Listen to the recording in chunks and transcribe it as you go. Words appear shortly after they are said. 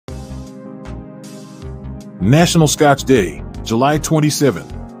National Scotch Day, July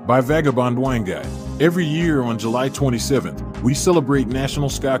 27th, by Vagabondwineguy. Every year on July 27th, we celebrate National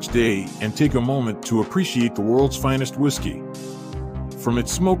Scotch Day and take a moment to appreciate the world's finest whiskey. From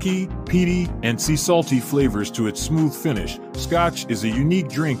its smoky, peaty, and sea salty flavors to its smooth finish, Scotch is a unique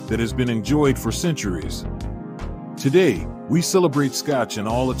drink that has been enjoyed for centuries. Today, we celebrate Scotch in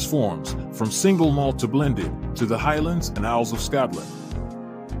all its forms, from single malt to blended, to the Highlands and Isles of Scotland.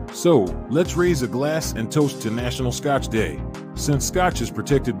 So, let's raise a glass and toast to National Scotch Day. Since Scotch is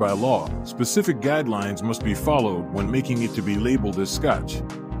protected by law, specific guidelines must be followed when making it to be labeled as Scotch.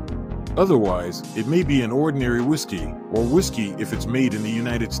 Otherwise, it may be an ordinary whiskey, or whiskey if it's made in the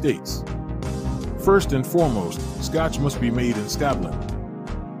United States. First and foremost, Scotch must be made in Scotland.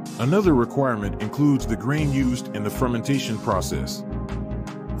 Another requirement includes the grain used in the fermentation process.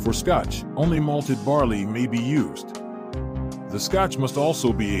 For Scotch, only malted barley may be used. The Scotch must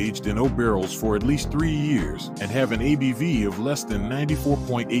also be aged in oak barrels for at least 3 years and have an ABV of less than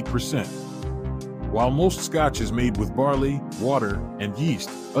 94.8%. While most Scotch is made with barley, water, and yeast,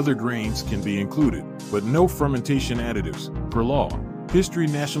 other grains can be included, but no fermentation additives, per law. History.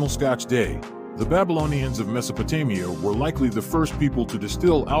 National Scotch Day. The Babylonians of Mesopotamia were likely the first people to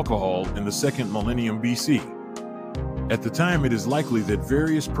distill alcohol in the 2nd millennium BC. At the time, it is likely that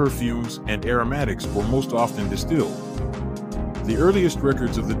various perfumes and aromatics were most often distilled. The earliest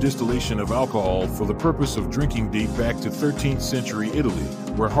records of the distillation of alcohol for the purpose of drinking date back to 13th century Italy,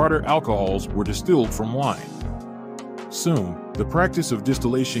 where harder alcohols were distilled from wine. Soon, the practice of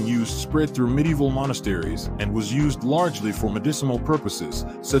distillation use spread through medieval monasteries and was used largely for medicinal purposes,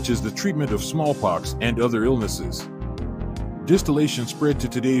 such as the treatment of smallpox and other illnesses. Distillation spread to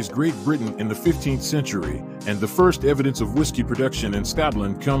today's Great Britain in the 15th century, and the first evidence of whiskey production in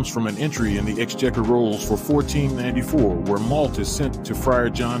Scotland comes from an entry in the Exchequer Rolls for 1494, where malt is sent to Friar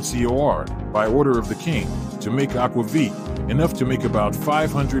John Cor, by order of the king, to make aquavit, enough to make about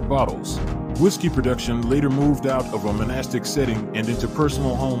 500 bottles. Whiskey production later moved out of a monastic setting and into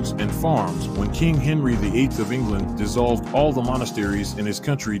personal homes and farms when King Henry VIII of England dissolved all the monasteries in his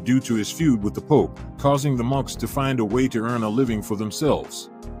country due to his feud with the Pope, causing the monks to find a way to earn a living for themselves.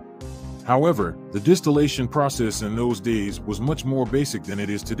 However, the distillation process in those days was much more basic than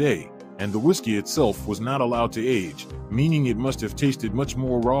it is today, and the whiskey itself was not allowed to age, meaning it must have tasted much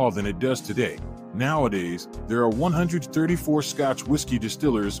more raw than it does today. Nowadays, there are 134 Scotch whiskey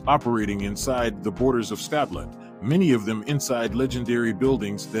distillers operating inside the borders of Scotland, many of them inside legendary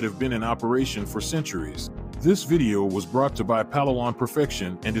buildings that have been in operation for centuries. This video was brought to by Palawan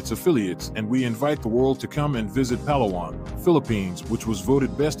Perfection and its affiliates, and we invite the world to come and visit Palawan, Philippines, which was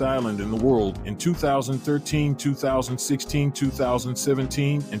voted best island in the world in 2013, 2016,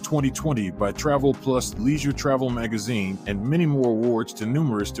 2017, and 2020 by Travel Plus, Leisure Travel Magazine, and many more awards too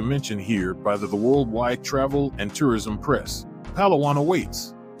numerous to mention here by the Worldwide Travel and Tourism Press. Palawan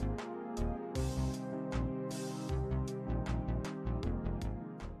awaits.